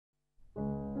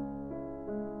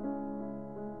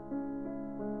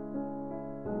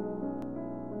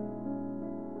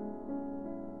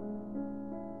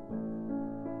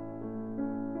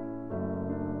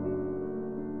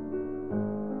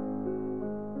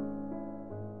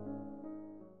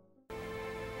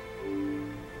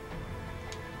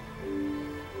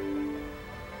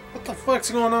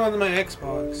fuck's going on with my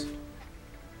Xbox?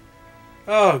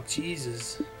 Oh,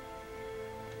 Jesus.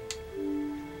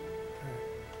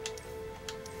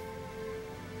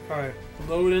 Alright,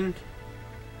 loading.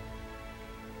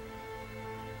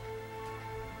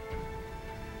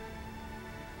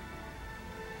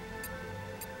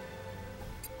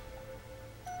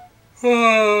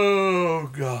 Oh,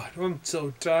 God. I'm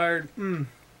so tired.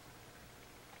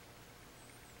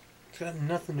 Got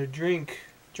nothing to drink.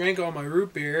 Drank all my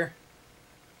root beer.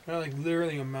 Got like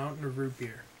literally a mountain of root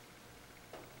beer.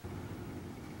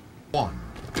 1.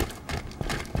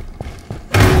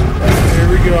 Here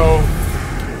we go.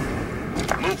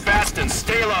 Move fast and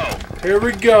stay low. Here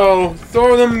we go.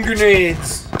 Throw them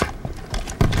grenades.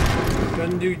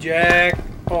 Doesn't do jack.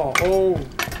 Oh, oh.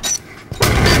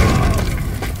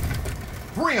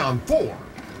 3 on 4.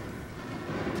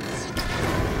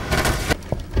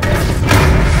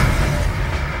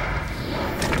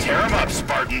 Tear them up,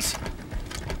 Spartans.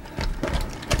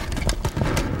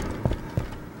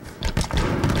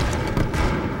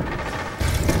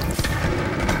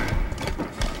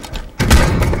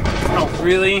 Oh,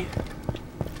 really?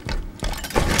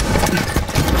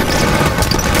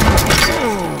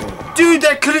 Dude,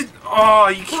 that could've... Oh,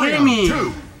 you kidding me?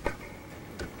 2.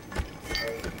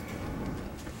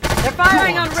 They're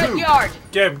firing on Red Yard.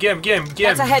 Get him.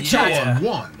 That's a headshot. Yeah.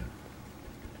 1.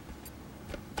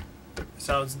 That's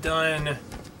how it's done. Get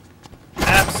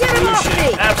him off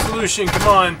me. Absolution, come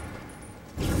on.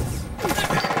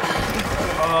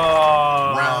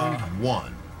 Round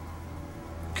 1.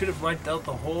 Could have wiped out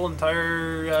the whole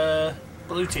entire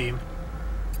blue team.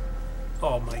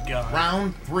 Oh my god.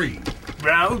 Round 3.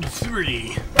 Round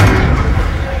 3.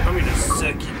 I'm gonna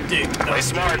suck your dick. Play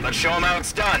smart. Let's show them how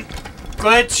it's done.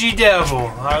 Glitchy devil,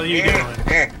 how are you doing?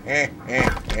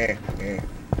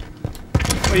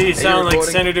 What, you sound like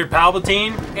Senator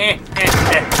Palpatine?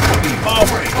 Oh!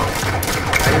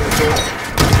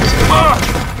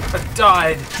 Oh! I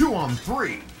died. 2 on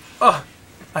 3. Oh!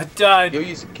 I died. You're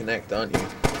using Connect, aren't you?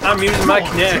 I'm using my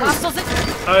Kinect. Hostiles in-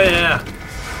 Oh yeah.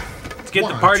 Let's get the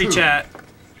 1 on party 2. chat.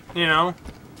 You know?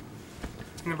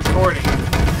 In the recording.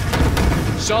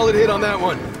 Solid hit on that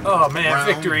one. Oh man,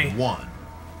 Round victory. 1.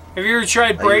 Have you ever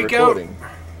tried Are you Breakout? recording?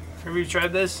 Have you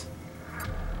tried this?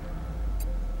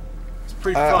 It's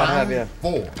pretty I fun. have, yeah.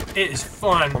 4. It is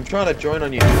fun. I'm trying to join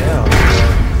on you now.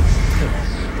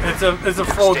 It's a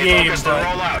full Stay game, focused but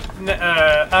and roll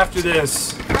out. after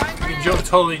this, you can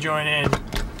totally join in.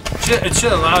 It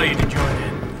should allow you to join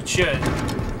in. It should.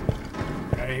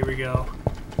 Alright, here we go.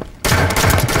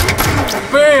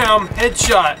 Bam!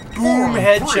 Headshot! Boom!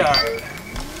 Headshot!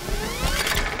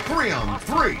 3 on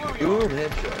 3. Boom,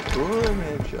 headshot. Boom,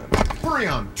 headshot. 3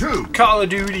 on 2. Call of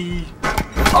Duty!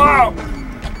 Oh!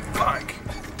 Fuck!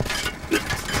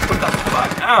 What the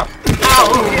fuck? Ow!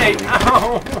 Ow! Okay!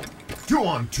 Ow! 2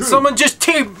 on 2. Someone just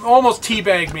almost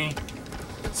teabagged me.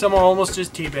 Someone almost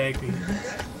just teabagged me.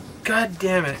 God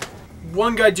damn it.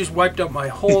 One guy just wiped out my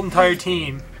whole entire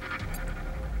team.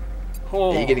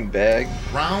 Oh. Are you getting bagged?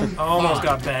 Round 5. I almost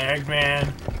got bagged,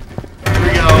 man. Here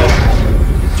we go.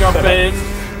 Jump in.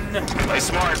 Play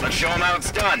smart. Let's show them how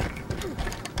it's done.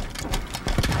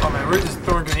 Oh man, we're just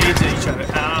throwing grenades at each other.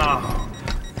 Ow.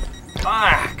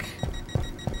 Fuck.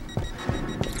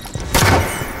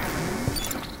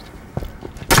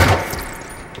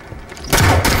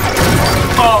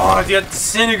 Oh, I got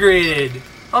disintegrated.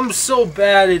 I'm so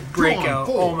bad at Breakout.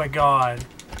 Oh my god.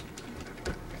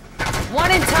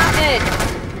 One in top mid.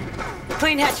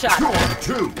 Clean 2 headshot. on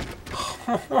 2.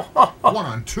 1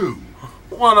 on 2.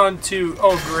 1 on 2.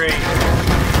 Oh great.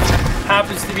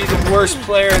 Happens to be the worst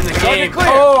player in the game. clear.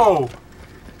 Oh!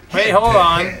 Wait, hold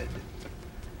on. Head.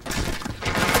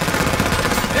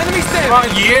 Enemy Come on,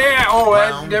 standing. yeah! Oh,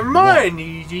 Round never mind.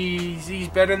 He's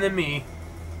better than me.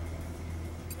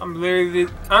 I'm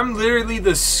literally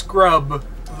the scrub of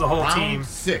the whole team. Round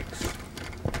 6.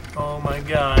 Oh my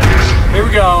god. Here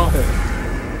we go.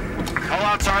 Call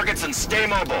out targets and stay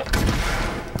mobile.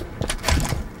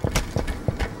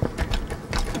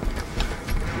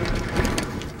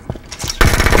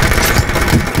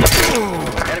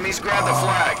 Enemies grab the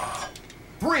flag.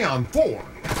 3 on 4.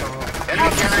 Enemy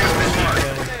carrier's been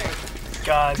marked.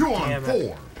 God 2 on damn 4.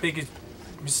 it. Biggest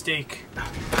mistake.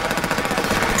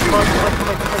 Come on.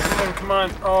 Come on.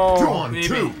 2 Oh, on baby.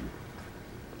 2.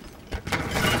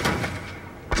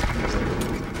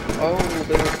 Oh,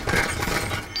 there.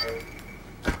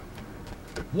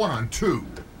 1 on 2.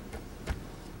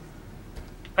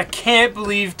 I can't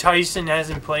believe Tyson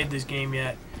hasn't played this game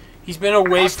yet. He's been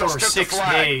away for Hostiles took the 6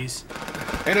 flag. days.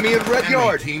 Enemy in red Enemy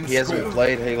yard. team He hasn't scored.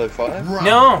 played Halo 5? Round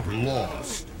No.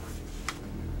 lost.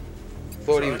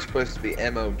 thought he was supposed to be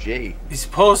MLG. He's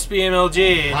supposed to be MLG,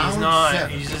 and he's Round not.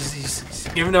 7. He's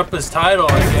giving up his title,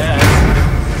 I guess.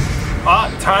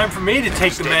 Ah, time for me to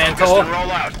take the Stay mantle. focused and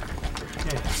roll out.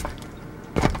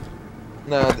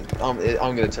 No,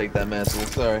 I'm gonna take that mantle.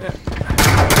 Sorry.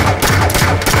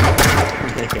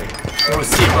 We'll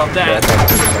see about that.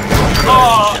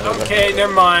 Oh, okay,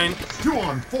 never mind. 2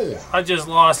 on 4. I just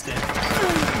lost it.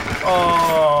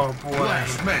 Oh boy.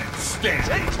 Last man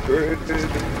standing.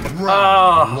 Round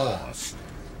Ah. lost.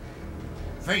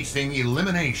 Facing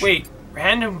elimination. Wait,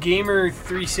 Random Gamer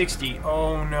 360.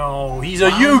 Oh no, he's a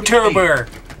Round YouTuber.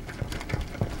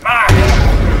 Ah, this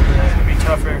would be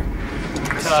tougher.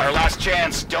 This is our last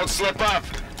chance. Don't slip up.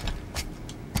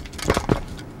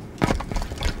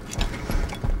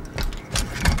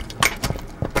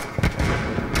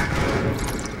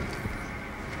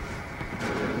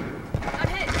 I'm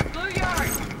hit. Blue yard.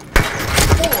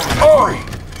 4 on 3.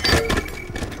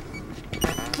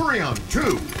 3 on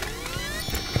 2.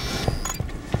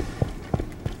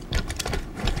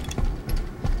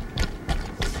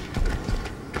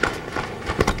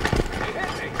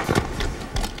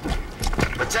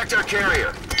 Protect our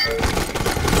carrier.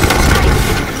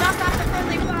 Knock off the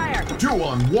friendly fire. 2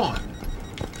 on 1.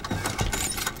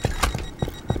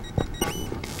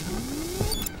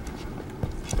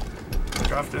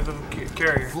 After the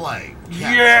carrier. Flag.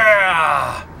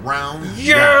 Yeah! Round.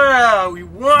 Yeah! We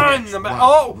won! Next The round,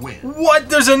 oh! win. What?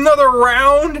 There's another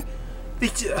round?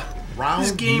 Round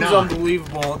This game's 9.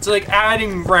 unbelievable. It's like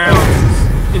adding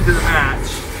rounds into the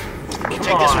match. Take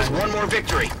Come this as on. one more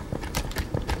victory.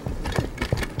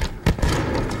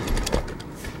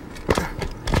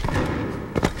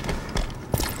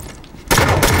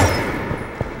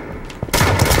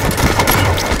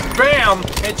 Bam!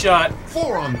 Headshot.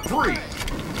 4 on 3.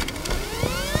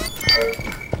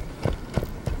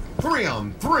 3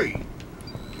 on 3.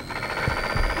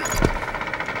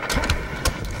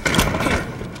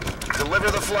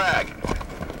 Deliver the flag.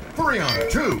 3 on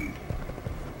 2.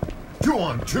 2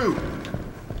 on 2. 2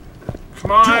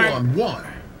 Come on. on 1.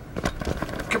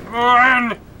 Come on.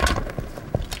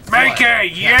 Make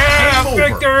Flag. it. Yeah! Game over.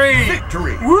 Victory!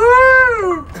 Victory.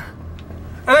 Woo!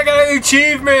 And I got an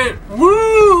achievement!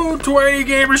 Woo! 20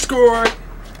 gamer score!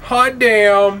 Hot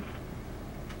damn!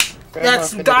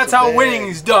 That's how winning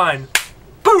is done.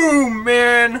 Boom,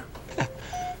 man!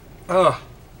 Ugh.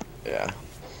 Yeah.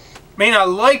 Man, I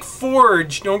like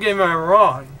Forge, don't get me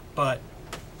wrong, but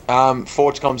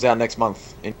Forge comes out next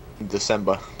month in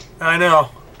December, I know.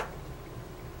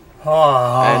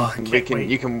 Oh, and can't wait.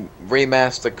 you can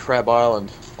remaster Crab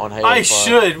Island on Halo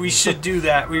 5. We should do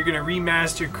that. We're gonna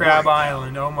remaster Crab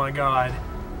Island. Oh my god.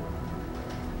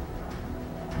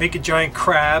 Make a giant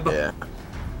crab Yeah.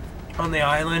 on the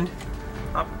island.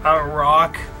 Out of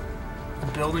rock.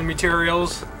 Building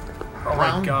materials. Oh my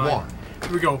Round god. 1.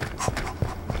 Here we go.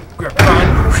 Grab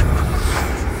run.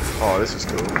 Oh, this is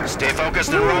cool. Stay focused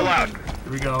and roll out.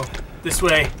 Here we go. This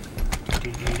way.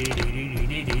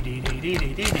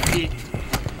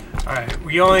 Alright,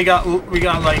 we got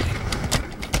like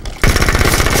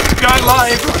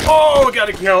life. Oh, I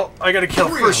gotta kill.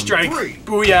 Three First on strike. 3.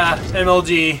 Booyah,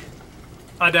 MLG.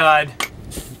 I died.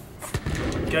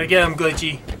 Gotta get him,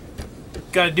 Glitchy.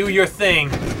 Gotta do your thing.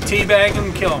 Teabag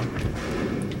him, kill him.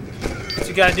 What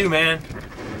you gotta do, man.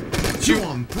 2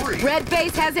 on 3. Red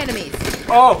base has enemies.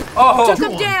 Oh, 2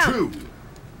 him on down. 2.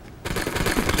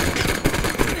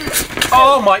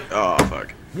 oh my, Oh,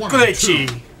 fuck. 1 on Glitchy.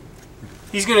 2.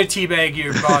 He's gonna teabag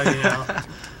your body now.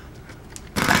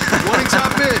 One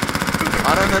top mid.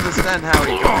 I don't understand how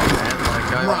he got, man.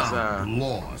 Like, Round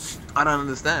lost. I don't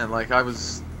understand. Like, I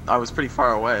was pretty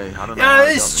far away. I don't know. Yeah, how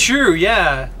he it's got me. true,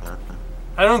 yeah.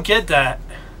 I don't get that.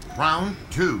 Round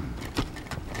 2.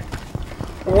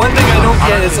 One thing I don't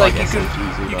get is like really you like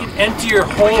SMGs can either. empty your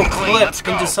whole Clean, clip let's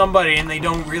go. into somebody and they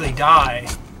don't really die.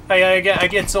 I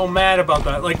get so mad about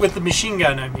that. Like with the machine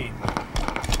gun, I mean.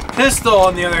 Pistol,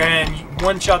 on the other hand,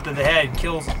 one shot to the head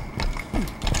kills them.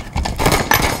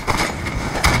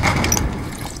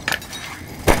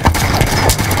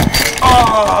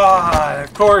 Oh,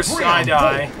 of course I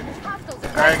die.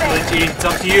 Alright, Glitchy, it's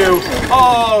up to you.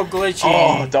 Oh, Glitchy.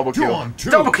 Oh, double 2 kill. on 2.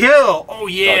 Double kill! Oh,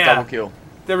 yeah. Double kill.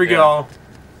 There we Yeah. go.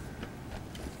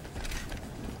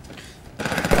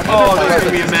 Oh, there's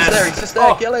gonna be a mess. He's just there.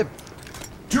 Oh, Kill him.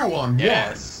 2 on 1.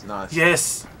 Yes. Nice.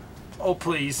 yes. Oh,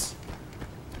 please.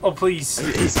 Oh, please.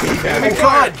 He's Oh,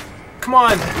 God. Come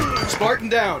on. Spartan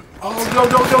down. Oh,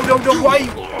 no. Why?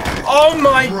 Oh,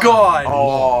 my God.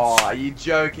 Oh, are you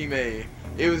joking me?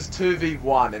 It was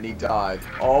 2v1 and he died.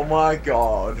 Oh my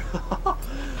god.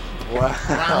 Wow.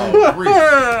 Round 3.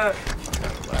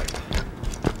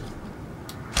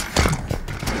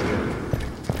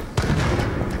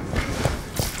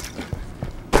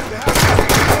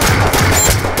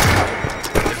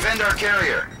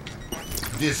 carrier.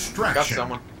 Got Distraction.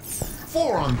 someone.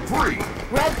 4 on 3.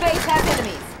 Red base has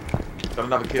enemies. Got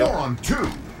another kill. 4 on 2.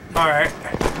 Alright.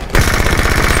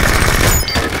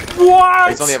 What?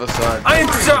 He's on the other side. I am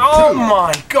so. Oh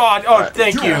my god. Oh, Alright,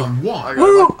 thank 2 you. on I 1.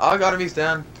 got him. I got him. He's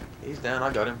down. He's down.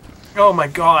 I got him. Oh my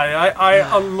god.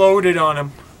 I unloaded on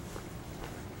him.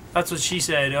 That's what she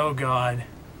said. Oh god.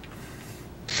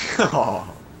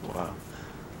 Oh, wow.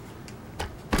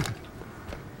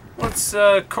 What's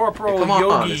Corporal Come on,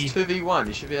 Yogi? it's 2v1.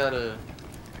 You should be able to.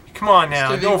 Come on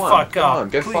now. It's Don't 2v1. fuck Come up. on,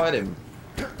 go Please. fight him.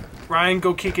 Ryan,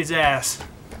 go kick his ass.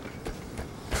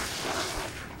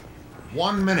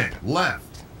 1 minute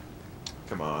left.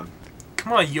 Come on.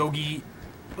 Come on, Yogi.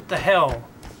 What the hell?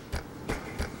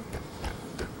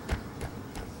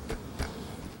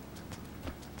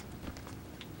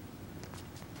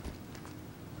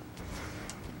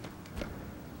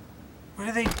 What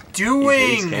are they He's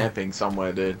doing? camping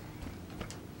somewhere, dude.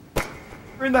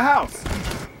 We're in the house.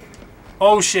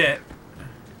 Oh shit.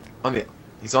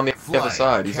 He's on the Flag other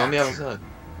side. He's on the other capture. side.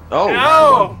 Oh.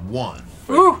 Ow! 1.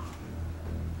 Ooh.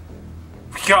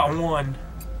 We got one.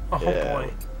 Oh Yeah.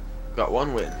 boy. Got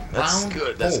one win. That's Round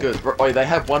good. That's 4. good. Wait, they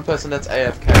have one person that's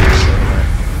AFK.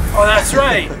 Oh, that's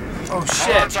right. Oh Call out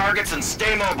shit. targets and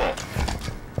stay mobile.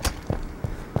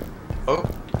 Oh.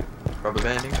 Rubber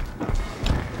banding.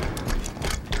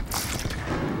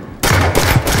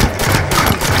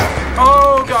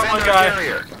 Oh, got one Defender guy.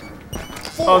 carrier.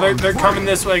 Oh, they're coming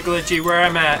this way, Glitchy, where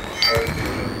I'm at.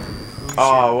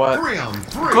 Oh, what? 3 on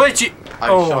 3. Glitchy.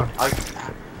 I'm Oh. shocked.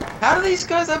 How do these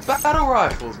guys have battle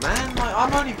rifles, man? Like,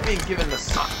 I'm only being given the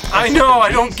sun. I know,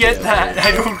 I don't get that.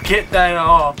 I don't get that at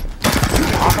all.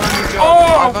 I've only got,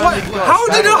 Oh, I've what? only got How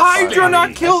did a battle Hydra rifle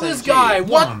not kill this SMG. guy? 1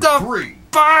 What on the 3.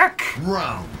 fuck?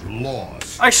 Round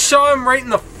lost. I shot him right in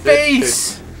the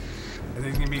face. I think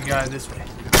there's gonna be a guy this way.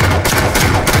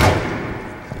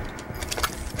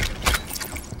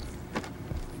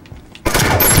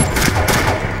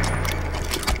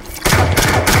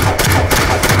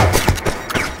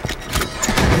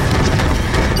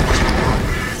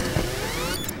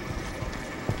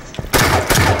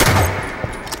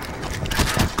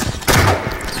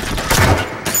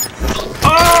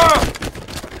 Ah!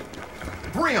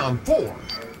 3 on 4.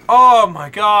 Oh my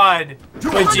god.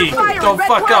 Glitchy, fire, don't red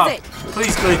fuck closet. up.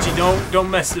 Please, Glitchy, don't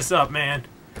mess this up, man.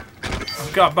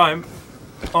 I've got by.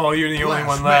 Oh, you're the only Last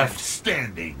one man left.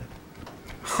 standing.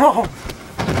 Oh,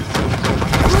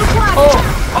 Blue flag.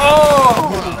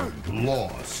 oh, Round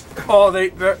lost. oh, they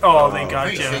got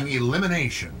Facing you.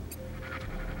 elimination.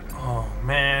 Oh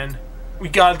man, we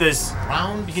got this.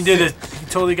 Round You can do this. 6. You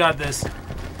totally got this.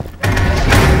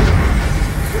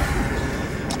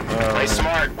 Play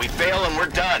smart. We fail and we're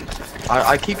done.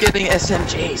 I keep getting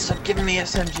SMG. Stop giving me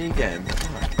SMG game.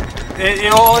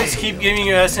 It always keep giving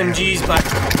you SMGs, but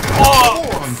 4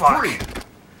 oh on fuck. 3.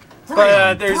 3 But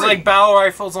on there's 3. like battle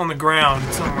rifles on the ground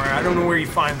somewhere. I don't know where you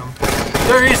find them.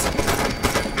 There is.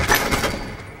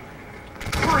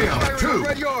 3 on 2.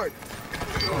 Red yard.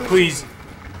 Please.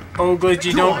 Oh,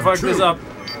 Glitchy, 2 don't on fuck 2. this up.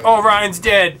 Oh, Ryan's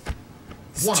dead.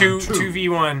 It's 1 on 2 2.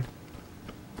 2v1.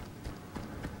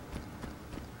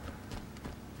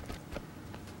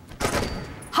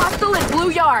 Hostile in blue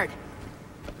yard.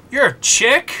 You're a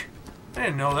chick? I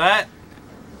didn't know that.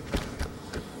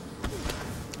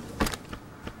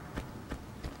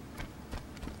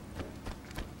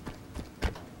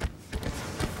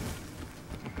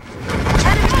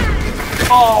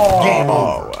 Oh, Game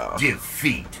Oh, over. wow.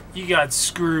 Defeat. you got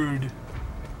screwed.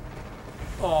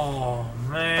 Oh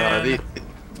man.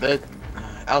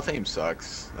 Our team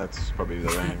sucks. That's probably the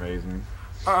main reason.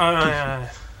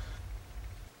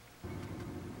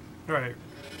 Right.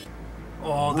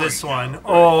 Oh, this Breakout. one.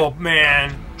 Oh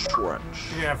man. Crunch.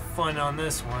 You're gonna have fun on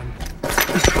this one.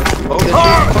 Oh, there's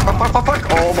fuck.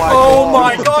 Oh my Oh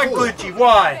god. my god, Glitchy,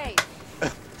 why?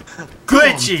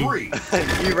 Glitchy! 2 on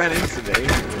 3. You ran into me.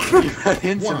 You ran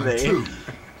into 1 on me. 2.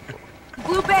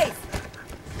 Blue base.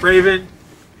 Raven.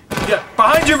 Yeah,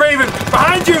 behind you, Raven!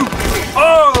 Behind you!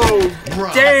 Oh!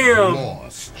 Round Damn!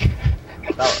 lost.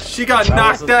 She got That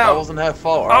knocked That out. wasn't her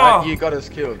fault, alright? Oh. You got us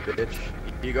killed, bitch.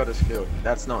 You got us killed.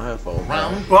 That's not her fault.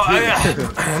 Round Well,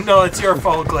 2. no, it's your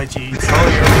fault, Glitchy. It's all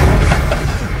your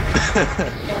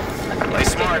Play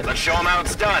smart. Let's show them how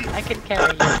it's done. I can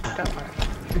carry you. Don't worry.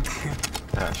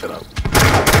 Shut up.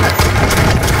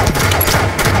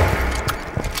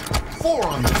 4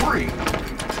 on 3.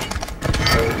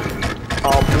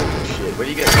 Oh bullshit. Where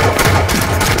do you get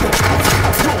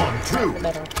 2 on 2.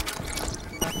 Middle.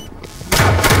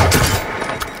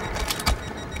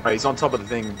 Right, he's on top of the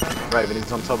thing. Raven,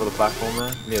 he's on top of the platform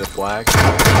there, near the flag.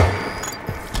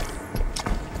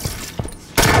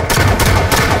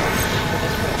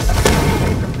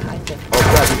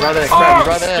 right there, crab,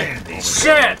 right there.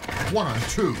 Shit! 1 on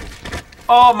 2.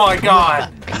 Oh my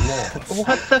god! Lost.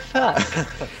 What the fuck?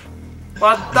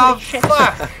 What the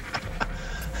fuck?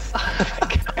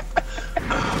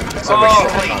 So Oh,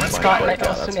 much Got fun, like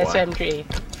that's awesome why. SMG.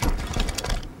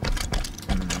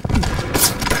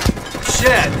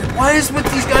 Shit! What is with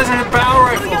these guys in their battle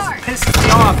rifles? It pisses me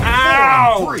off. 4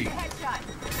 Ow! on 3.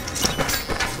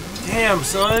 Damn,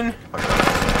 son.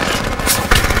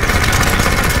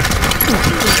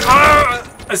 Ah!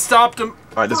 I stopped him.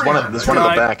 Alright, there's one at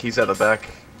the back. He's at the back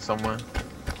somewhere.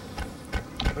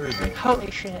 Where is he? Holy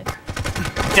shit.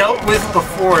 Dealt with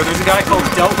before. There's a guy called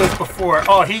Dealt with before.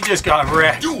 Oh, he just got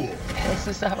wrecked. Duel. This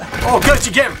is not Oh,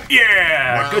 Glitchy, get him!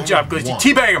 Yeah! Good job, Glitchy. Round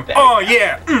Teabag him! Oh,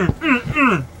 yeah!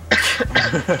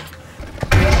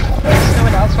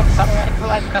 Someone else wants battle rifle?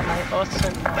 I've got my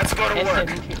awesome Let's go to work.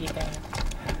 SMG there.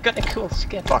 Got a cool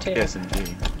skin Fuck too.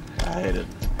 SMG. I hate it.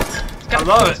 It's got I a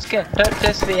love cool it. Skin. Don't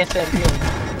diss the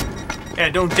SMG. Yeah,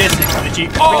 don't diss it, Glitchy.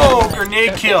 Oh,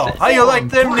 grenade kill! How you like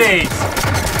them nades?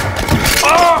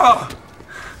 Oh!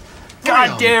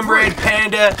 Goddamn Red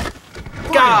Panda!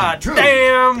 God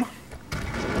damn!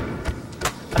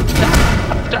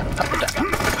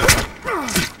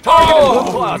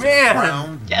 Oh, man!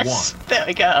 Round Yes, 1. there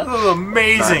we go. That was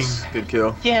amazing. Nice. Good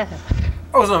kill. Yeah.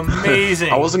 That was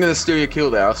amazing. I wasn't gonna steal your kill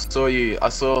there. I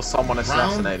saw someone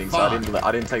assassinating, so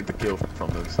I didn't take the kill from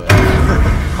them. So.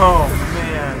 Oh,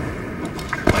 man.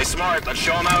 Play smart. Let's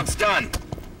show them how it's done.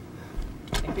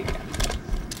 There we go.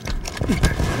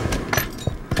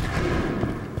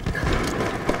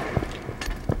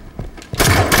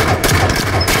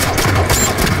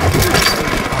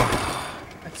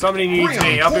 Somebody needs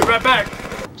me. I'll be right back.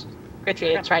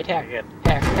 Richie, it's right here. Here.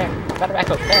 Battle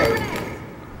rifle, there.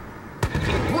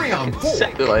 3 on 4.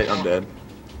 Too late. I'm dead.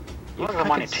 As long as I'm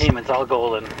on your team, it's all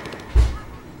golden.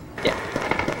 Yeah.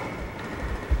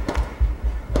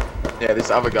 Yeah, this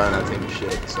other guy on our team is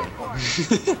shit. So.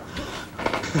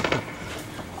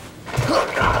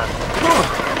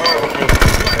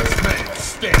 Last man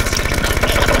standing.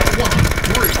 1 on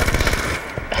 3.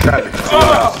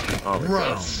 Oh,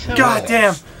 Round. God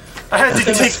damn. I had to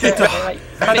take the dog.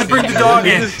 I had to bring the dog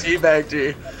in. Teabagged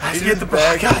you. I had to get the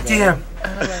dog. God damn.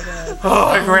 Oh,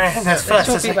 I ran as fast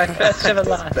This as will be I my first ever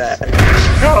loss.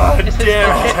 God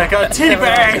damn it. I got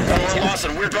teabagged.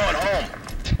 Lawson, we're going home.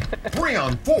 3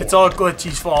 on 4. It's all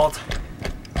Glitchy's fault.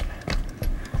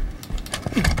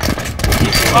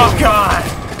 Oh, God.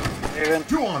 Even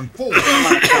 2 on 4. I'm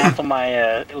gonna cancel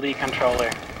my Elite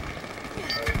controller.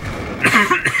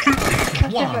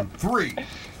 1 on 3.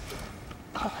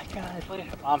 Oh my god.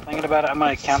 While I'm thinking about it, I'm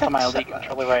gonna cancel my Elite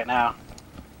controller right now.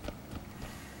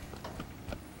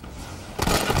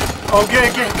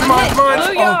 Okay, come on, come on.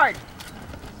 Blue yard.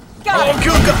 Got Oh, it.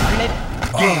 good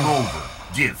God. Game over.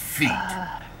 Defeat.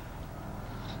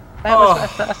 That was my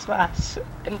first loss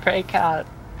in breakout.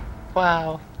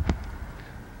 Wow.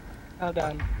 Well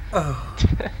done. Oh.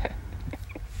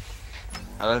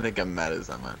 I don't think it matters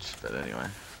that much, but anyway.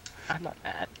 I'm not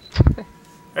mad.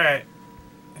 Alright.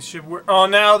 It should work. Oh,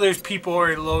 now there's people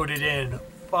already loaded in.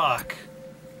 Fuck.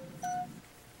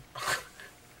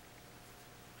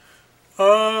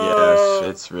 Yes,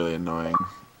 it's really annoying.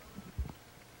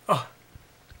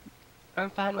 I'm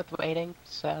fine with waiting,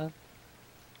 so.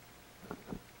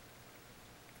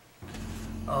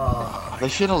 They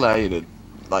should allow you to,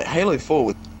 like, Halo 4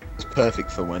 was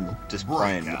perfect for when just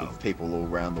playing with people all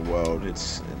around the world.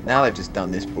 It's now they've just done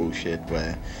this bullshit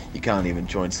where you can't even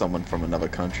join someone from another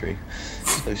country.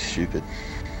 So stupid.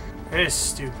 It is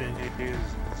stupid.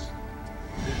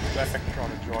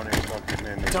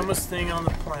 Dumbest thing on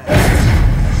the planet.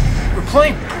 We're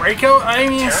playing Breakout? I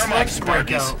ain't even select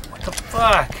Breakout. What the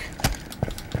fuck?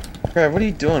 Crap, what are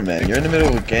you doing, man? You're in the middle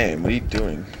of a game. What are you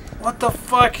doing? What the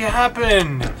fuck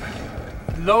happened?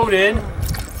 Loaded.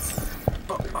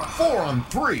 4 on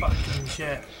 3. Fucking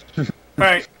shit.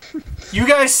 Alright. You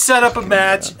guys set up a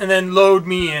match and then load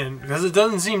me in. Because it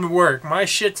doesn't seem to work. My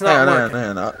shit's not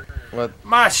working. No. What?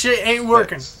 My shit ain't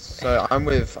working. So I'm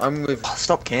with. Oh,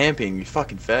 stop camping, you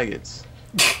fucking faggots.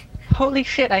 Holy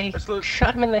shit, I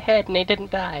shot him in the head and he didn't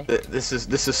die. This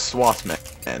is SWAT, man,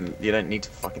 and you don't need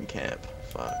to fucking camp.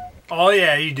 Fuck. Oh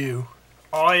yeah, you do.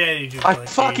 Oh yeah, you do. I Glitchy.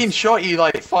 fucking shot you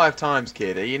like 5 times,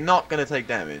 kid. Are you not gonna take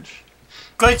damage?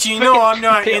 Glitchy, you know I'm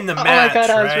not in the Oh my match, God,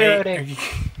 I was right? reloading.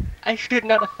 I should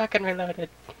not have fucking reloaded.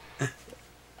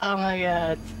 Oh my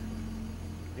god.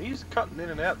 He's cutting in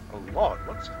and out a lot.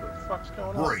 What the fuck's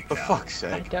going on? Break. For fuck's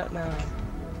I sake. don't know.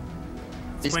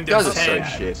 These Windows guys are so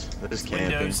 10. shit. They're just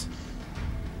camping. Windows.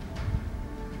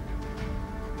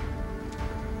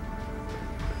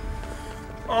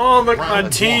 Oh, look, my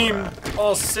Round team. one.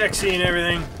 all sexy and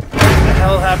everything. What the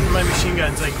hell happened to my machine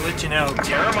guns? Like glitching out.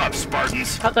 Tear them up,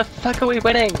 Spartans. How the fuck are we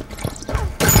winning?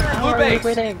 How are we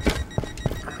winning?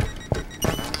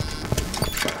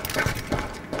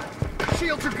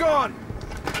 Shields are gone.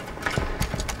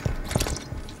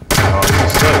 Oh, this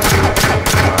is so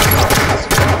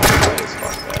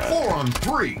good. 4 on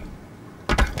 3.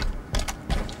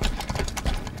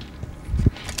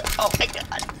 Oh my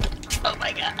god. Oh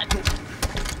my god.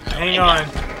 Hang on.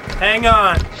 Hang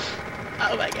on.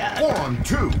 Oh my god. 4 on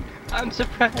 2. I'm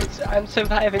surprised I'm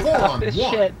surviving 4 off on this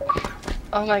 1. shit.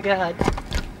 Oh my god.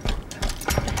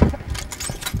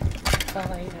 Oh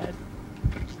my god.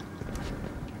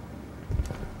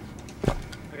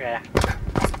 Okay.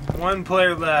 One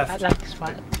player I left. like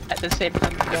SWAT at the same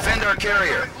time. Defend our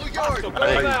carrier.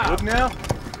 Are you good now?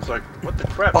 It's like, what the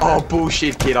crap? Oh, man?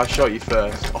 bullshit, kid. I shot you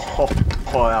first. Oh,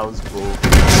 that was cool.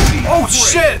 Oh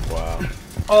shit! Wow.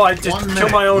 Oh, I just 1 killed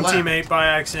minute my own left. teammate by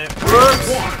accident. Whoops!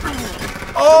 1.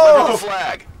 Oh!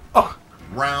 Flag.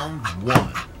 Round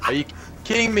 1. Are you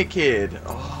kidding me, kid?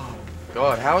 Oh,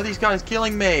 God. How are these guys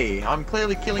killing me? I'm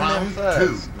clearly killing them Round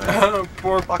first. Man.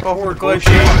 poor, Fuck off poor with Glitchy.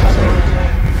 bullshit.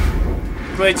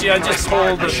 Glitchy, I just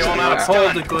pulled the Glitchy. I just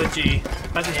pulled the Glitchy.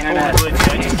 I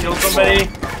just killed somebody.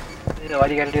 Why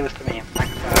do you gotta do this to me?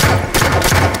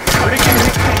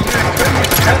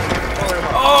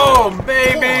 Oh,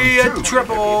 baby! A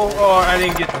triple! Oh, I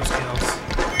didn't get those kills.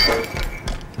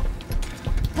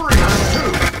 3 on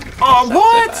 2. Oh,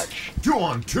 what? 2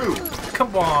 on 2.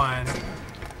 Come on.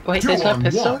 Wait, 2 there's no on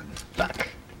pistol? 1. Fuck.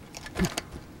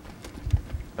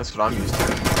 That's what I'm used to.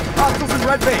 Hostiles in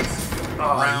red base.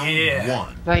 Oh, Round yeah.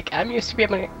 1. Like, I'm used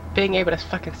to being able to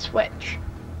fucking switch.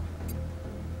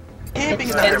 Camping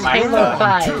It's there, Halo 4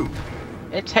 5. on 2.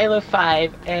 It's Halo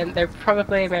 5, and they're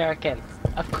probably American.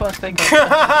 Of course they go.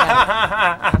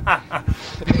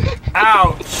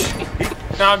 Ouch.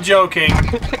 No, I'm joking.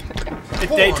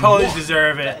 They totally 4-on-1.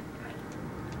 deserve it.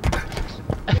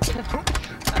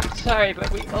 I'm sorry,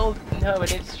 but we all know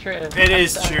it is true. It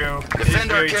is true. It is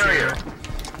Defend our very carrier. true.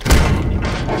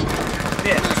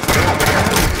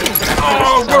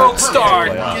 Oh, World Star!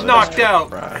 Get knocked out!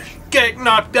 Crash. Get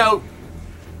knocked out!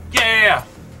 Yeah!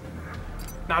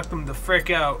 Knock them the frick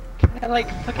out. Can I, like,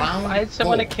 fucking Round find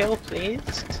someone to 4. kill,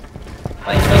 please?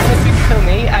 Like, if you kill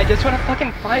me, I just want to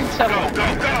fucking find someone.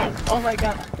 Go, go! Oh my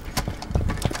god.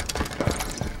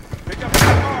 Pick up the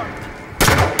car.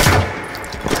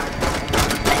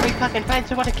 Let me fucking find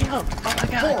someone to kill. Oh my 4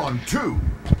 god. on 2.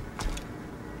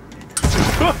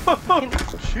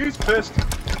 She's pissed.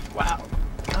 Wow.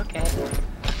 Okay. There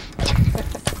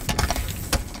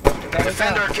we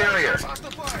Defend go. our carrier. 3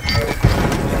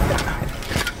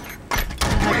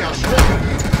 on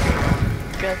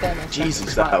 1. God damn it.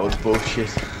 Jesus, that was bullshit.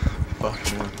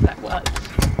 Fucking hell. That was.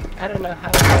 I don't know how.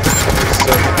 It's so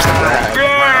bad.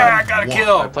 Yeah! I got a One. I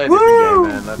kill! play a different Woo!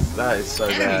 game, man. That is so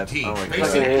Enemy bad. team Oh my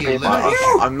facing god.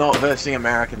 elimination. I'm not versing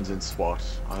Americans in SWAT.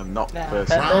 I'm not Nah,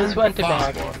 versing those weren't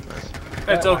Round American. SWAT.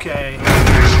 It's okay.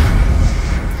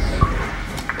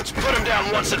 Let's put him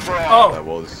down once and for all. Oh! That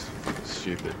was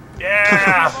stupid.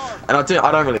 Yeah! And I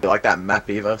don't really like that map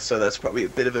either, so that's probably a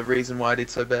bit of a reason why I did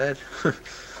so bad.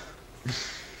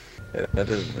 Yeah, that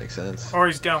doesn't make sense. Or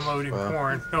he's downloading Wow.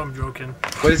 porn. No, I'm joking.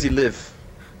 Where does he live?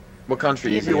 What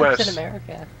country is He he in? US. lives in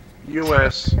America.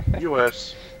 US.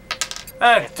 US.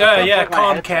 Yeah, Plug my headset. I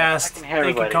Comcast. can hear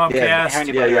Thank you, everybody. Yeah,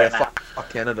 Comcast. yeah, yeah. Right now. Fuck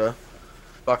Canada.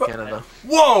 Fuck Canada.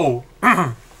 Whoa!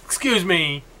 Excuse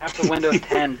me. After Windows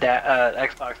 10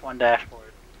 Xbox One dashboard.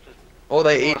 All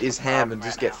they eat is ham and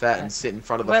just get fat and sit in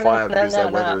front of the Well, fire because their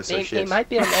weather is so He shit. might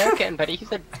be American, but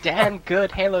he's a damn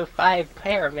good Halo 5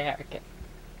 player American.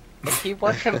 If you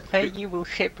watch him play, you will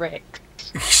shipwreck.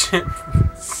 As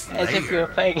if you were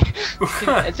playing.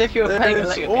 As if you were playing a There's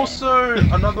Lego game. also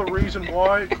another reason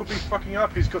why it could be fucking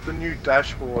up. He's got the new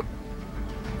dashboard.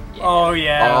 Oh,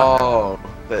 yeah. Oh,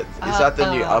 is that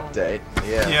the new Uh-oh. update?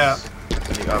 Yes. Yeah.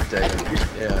 The new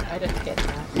update. Yeah. I didn't get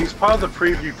that. He's part of the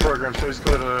preview program, so he's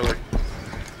got it early.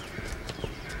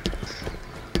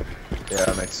 Yeah,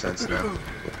 that makes sense now.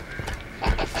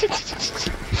 I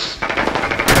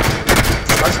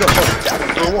just got shot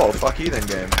down through a wall. Fuck you then,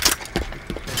 game.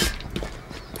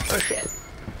 Oh shit.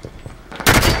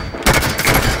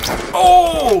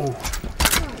 Oh!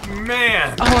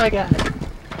 Man! Oh my god.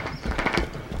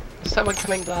 Someone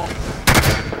coming back.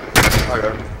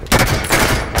 Okay.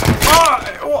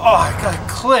 Oh, I got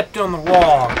clipped on the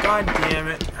wall. God damn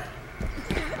it.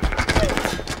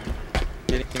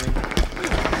 Kidding me?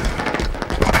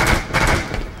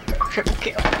 Triple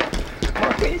kill.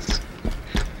 More please.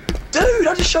 Dude,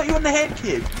 I just shot you in the head,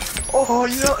 kid. Oh,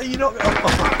 you're not.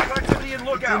 Oh, Activity and he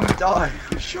lookout. didn't die.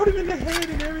 I shot him in the head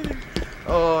and everything.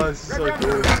 Oh, this is so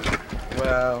good.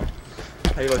 Wow.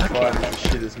 Halo 5 is the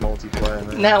shittest multiplayer,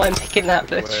 man. Now I'm picking up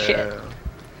this shit.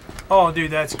 Oh,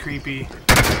 dude, that's creepy.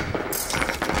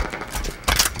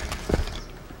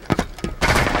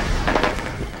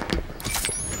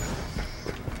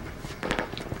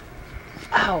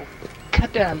 Ow!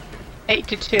 Cut down. 8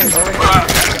 to 2. Okay.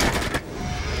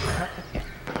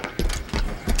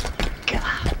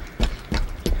 God.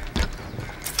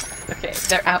 Okay,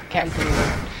 they're out camping.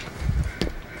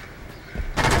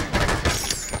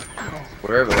 Ow.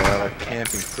 Wherever they are, they're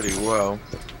camping pretty well.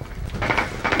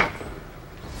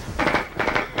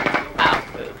 Ow,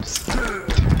 oops.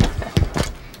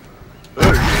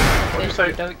 If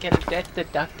you don't get a death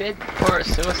deducted for a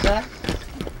suicide,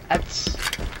 that's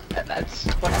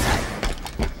what I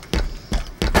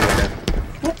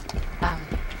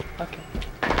okay.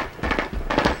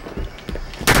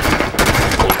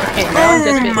 Okay, now I'm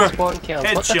just getting spawn kills.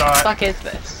 What the Headshot. fuck is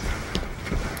this?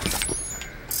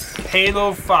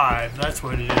 Halo 5, that's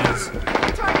what it is.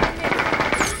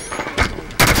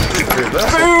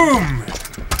 Boom!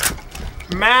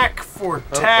 Boom! Mac for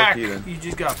tack. fuck you then. You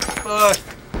just got fucked.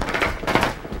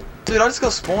 Dude, I just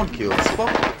got spawn killed.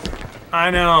 Fuck. I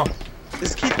know.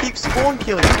 This kid keeps spawn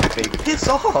killing me. Piss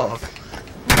off. Oh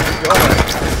my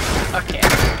god. Okay.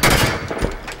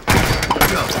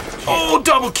 Oh,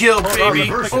 double kill, baby.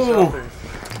 Oh,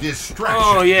 Distraction.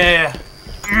 oh yeah.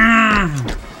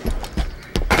 Mm.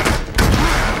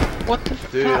 What the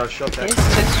Dude, I fuck shot that. is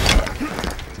this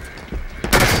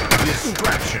shit?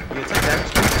 Distraction. You take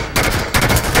damage?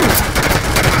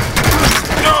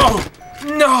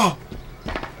 No! No!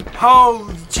 Oh,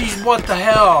 jeez, what the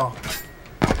hell?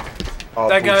 Oh,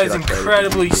 That guy is bullshit, I failed.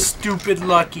 incredibly stupid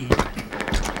lucky.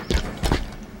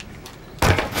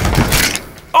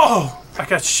 Oh! I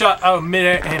got shot out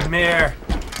mid-air.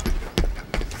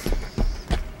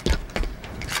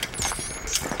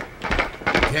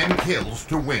 10 kills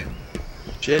to win.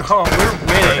 Shit. Oh, we're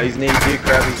winning. He's near you,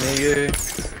 Krabby's near you.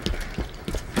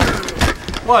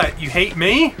 What? You hate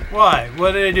me? Why?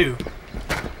 What did I do?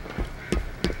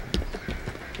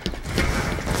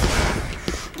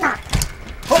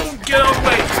 Oh, get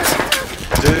away!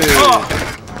 Dude. Oh!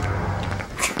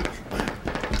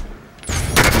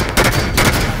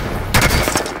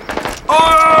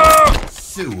 Oh!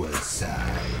 Suicide.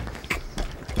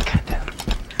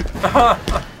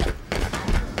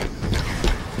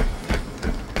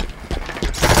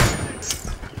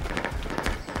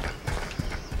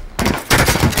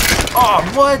 Oh,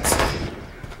 what?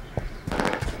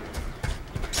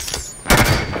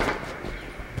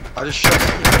 I just shot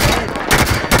him.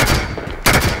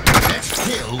 Next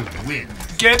kill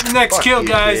wins. Get the next Fuck kill, you,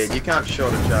 guys. kid. You can't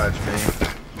short and charge me.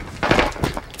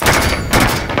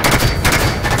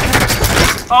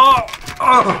 Oh!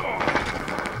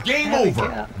 Oh! Game There we over.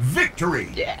 go. Victory.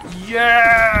 Yeah.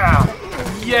 Yeah!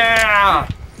 Yeah!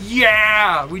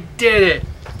 Yeah! We did it!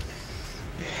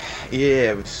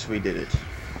 Yeah, we did it.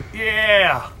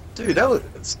 Yeah! Dude, that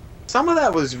was... Some of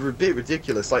that was a bit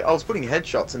ridiculous. Like, I was putting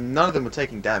headshots and none of them were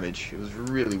taking damage. It was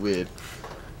really weird.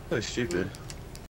 So stupid.